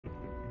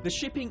The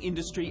shipping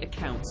industry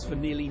accounts for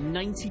nearly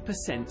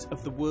 90%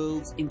 of the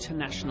world's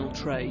international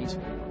trade.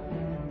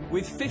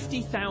 With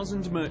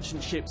 50,000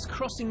 merchant ships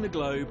crossing the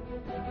globe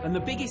and the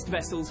biggest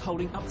vessels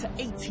holding up to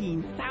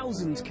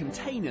 18,000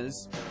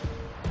 containers,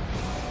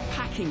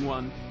 packing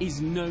one is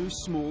no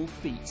small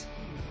feat.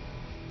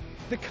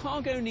 The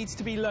cargo needs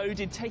to be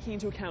loaded taking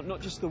into account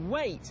not just the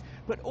weight,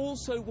 but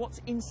also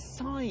what's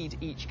inside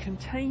each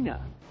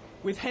container.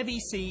 With heavy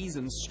seas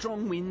and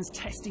strong winds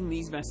testing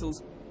these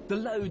vessels, the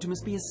load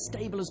must be as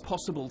stable as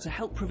possible to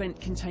help prevent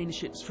container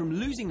ships from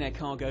losing their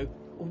cargo,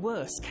 or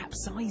worse,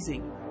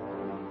 capsizing.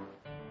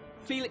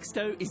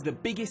 Felixstowe is the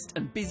biggest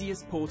and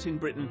busiest port in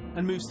Britain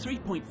and moves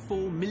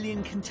 3.4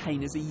 million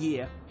containers a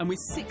year. And with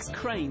 6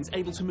 cranes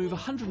able to move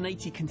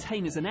 180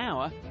 containers an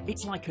hour,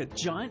 it's like a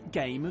giant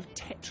game of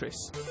Tetris.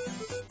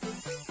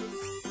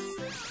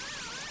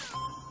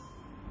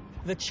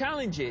 The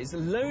challenge is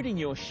loading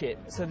your ship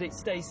so that it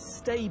stays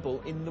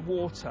stable in the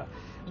water.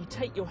 You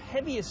take your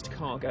heaviest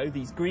cargo,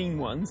 these green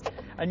ones,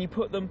 and you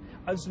put them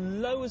as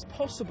low as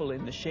possible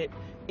in the ship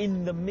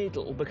in the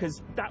middle,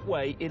 because that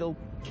way it'll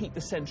keep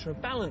the centre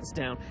of balance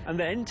down. And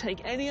then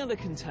take any other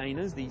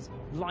containers, these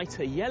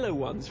lighter yellow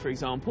ones, for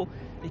example,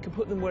 you can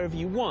put them wherever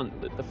you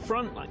want, at the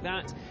front like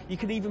that. You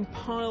can even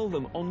pile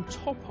them on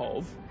top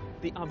of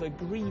the other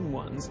green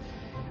ones,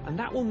 and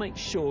that will make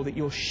sure that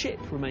your ship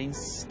remains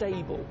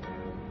stable.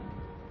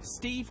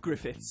 Steve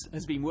Griffiths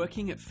has been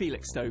working at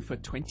Felixstowe for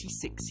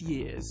 26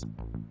 years.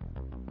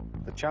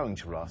 The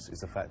challenge for us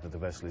is the fact that the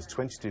vessel is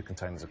 22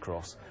 containers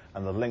across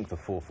and the length of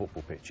 4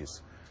 football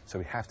pitches. So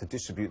we have to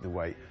distribute the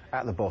weight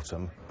at the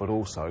bottom, but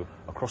also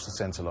across the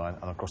centre line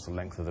and across the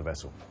length of the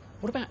vessel.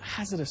 What about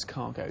hazardous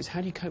cargoes? How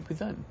do you cope with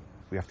them?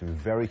 We have to be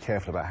very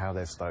careful about how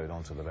they're stowed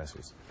onto the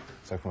vessels.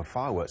 So from a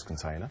fireworks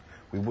container,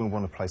 we wouldn't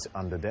want to place it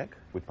under deck.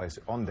 We'd place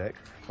it on deck,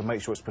 but make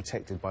sure it's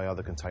protected by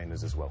other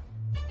containers as well.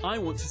 I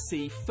want to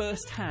see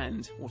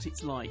firsthand what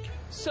it's like.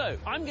 So,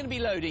 I'm going to be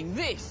loading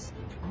this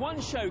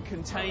one-show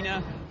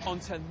container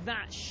onto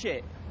that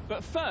ship.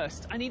 But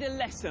first, I need a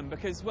lesson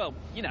because, well,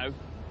 you know,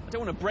 I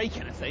don't want to break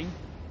anything.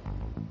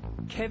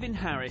 Kevin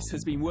Harris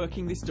has been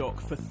working this dock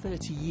for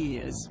 30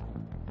 years.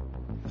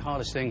 The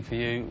hardest thing for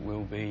you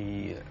will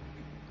be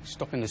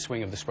stopping the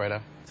swing of the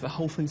spreader. So the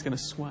whole thing's going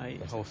to sway?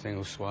 The whole thing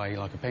will sway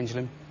like a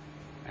pendulum,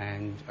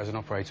 and as an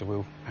operator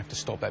we'll have to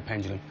stop that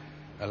pendulum,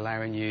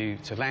 allowing you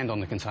to land on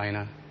the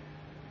container,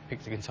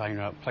 pick the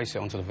container up, place it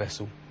onto the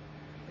vessel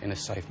in a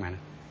safe manner.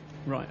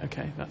 Right,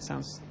 OK, that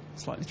sounds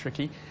slightly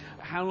tricky.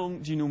 How long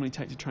do you normally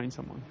take to train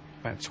someone?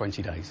 About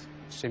 20 days.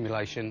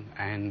 Simulation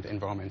and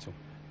environmental.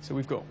 So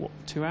we've got, what,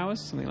 2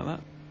 hours, something like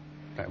that?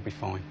 That'll be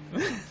fine.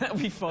 That'll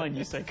be fine,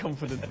 you say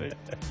confidently.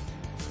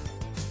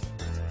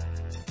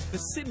 The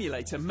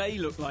simulator may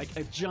look like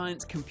a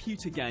giant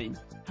computer game.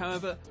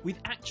 However, with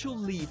actual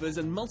levers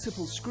and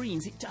multiple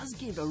screens, it does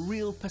give a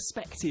real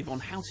perspective on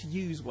how to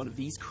use one of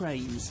these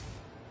cranes.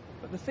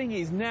 But the thing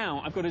is,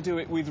 now I've got to do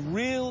it with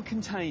real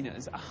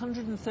containers,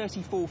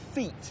 134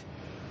 feet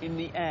in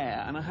the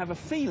air, and I have a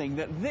feeling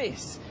that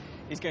this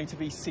is going to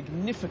be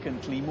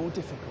significantly more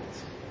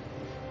difficult.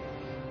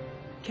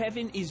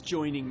 Kevin is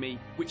joining me,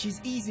 which is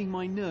easing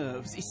my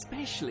nerves,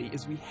 especially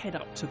as we head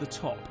up to the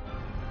top.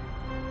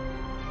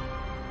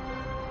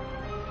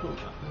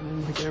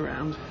 And then we go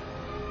around.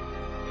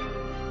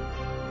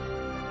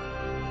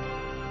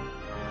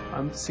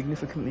 I'm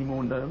significantly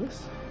more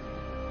nervous.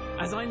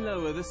 As I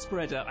lower the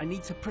spreader, I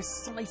need to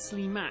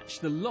precisely match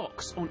the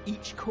locks on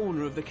each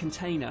corner of the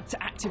container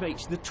to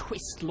activate the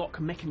twist lock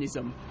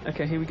mechanism.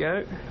 OK, here we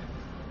go.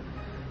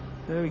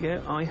 There we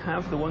go. I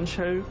have the one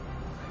show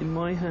in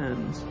my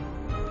hands.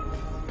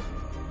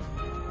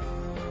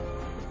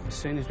 As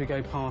soon as we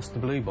go past the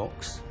blue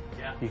box,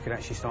 you could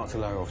actually start to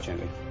lower off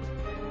gently.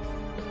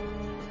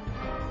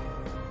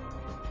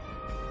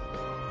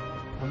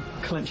 I'm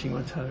clenching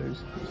my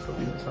toes. It's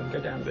probably not time to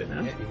go down a bit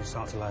now. Yeah, you can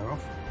start to lower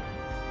off.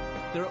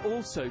 There are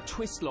also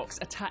twist locks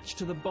attached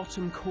to the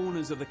bottom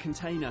corners of the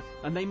container,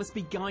 and they must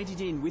be guided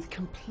in with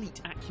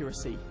complete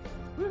accuracy.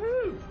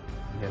 Woohoo!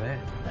 You're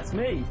there. That's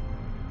me.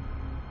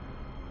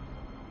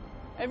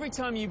 Every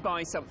time you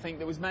buy something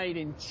that was made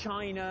in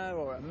China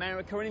or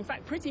America, or in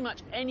fact pretty much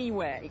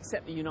anywhere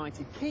except the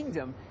United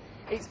Kingdom,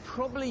 it's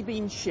probably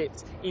been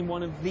shipped in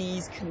one of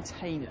these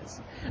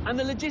containers. And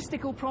the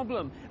logistical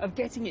problem of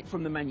getting it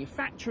from the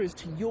manufacturers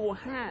to your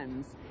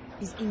hands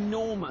is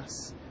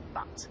enormous.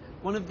 But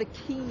one of the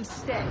key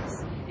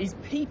steps is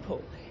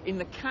people in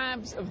the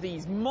cabs of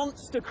these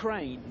monster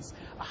cranes,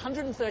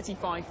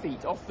 135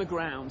 feet off the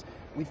ground,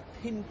 with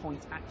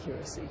pinpoint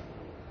accuracy.